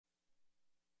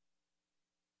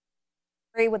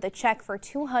with a check for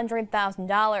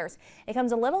 $200,000. It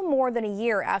comes a little more than a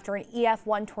year after an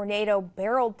EF1 tornado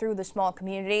barreled through the small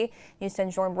community. News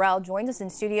 10's Jordan Burrell joins us in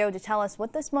studio to tell us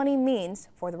what this money means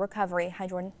for the recovery. Hi,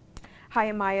 Jordan. Hi,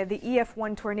 Amaya. The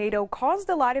EF1 tornado caused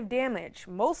a lot of damage,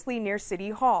 mostly near City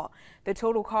Hall. The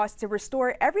total cost to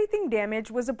restore everything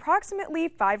damaged was approximately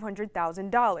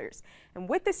 $500,000. And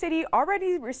with the city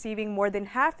already receiving more than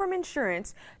half from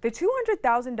insurance, the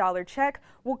 $200,000 check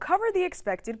will cover the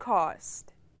expected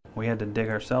cost. We had to dig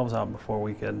ourselves out before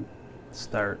we could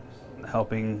start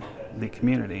helping the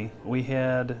community. We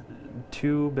had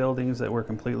 2 buildings that were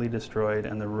completely destroyed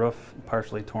and the roof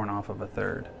partially torn off of a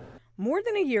third. More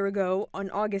than a year ago, on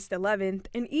August 11th,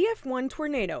 an EF1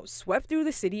 tornado swept through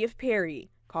the city of Perry,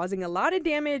 causing a lot of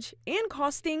damage and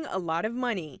costing a lot of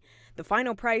money. The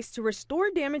final price to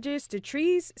restore damages to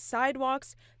trees,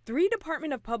 sidewalks, 3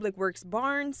 Department of Public Works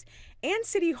barns, and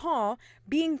City Hall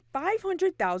being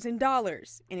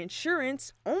 $500,000, and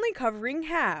insurance only covering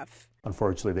half.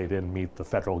 Unfortunately, they didn't meet the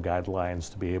federal guidelines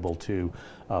to be able to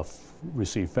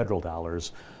receive federal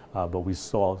dollars. But we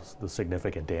saw the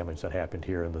significant damage that happened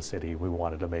here in the city. We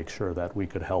wanted to make sure that we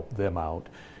could help them out.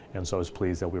 And so I was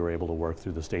pleased that we were able to work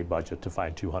through the state budget to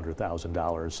find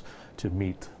 $200,000 to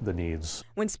meet the needs.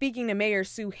 When speaking to Mayor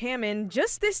Sue Hammond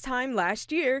just this time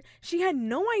last year, she had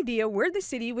no idea where the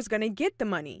city was going to get the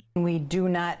money. We do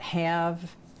not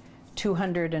have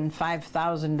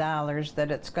 $205,000 that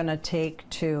it's going to take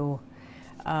to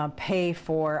pay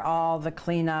for all the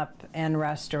cleanup and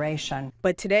restoration.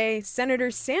 But today, Senator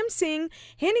Sam Singh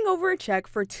handing over a check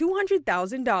for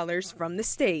 $200,000 from the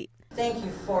state. Thank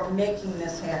you for making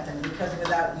this happen, because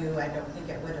without you, I don't think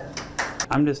it would have.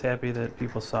 I'm just happy that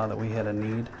people saw that we had a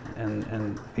need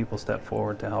and people stepped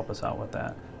forward to help us out with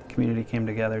that. The community came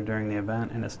together during the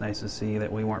event, and it's nice to see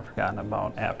that we weren't forgotten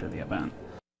about after the event.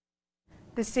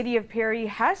 The city of Perry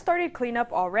has started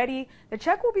cleanup already. The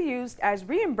check will be used as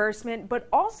reimbursement, but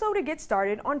also to get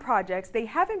started on projects they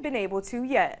haven't been able to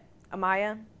yet.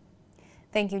 Amaya?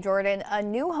 Thank you, Jordan. A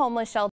new homeless shelter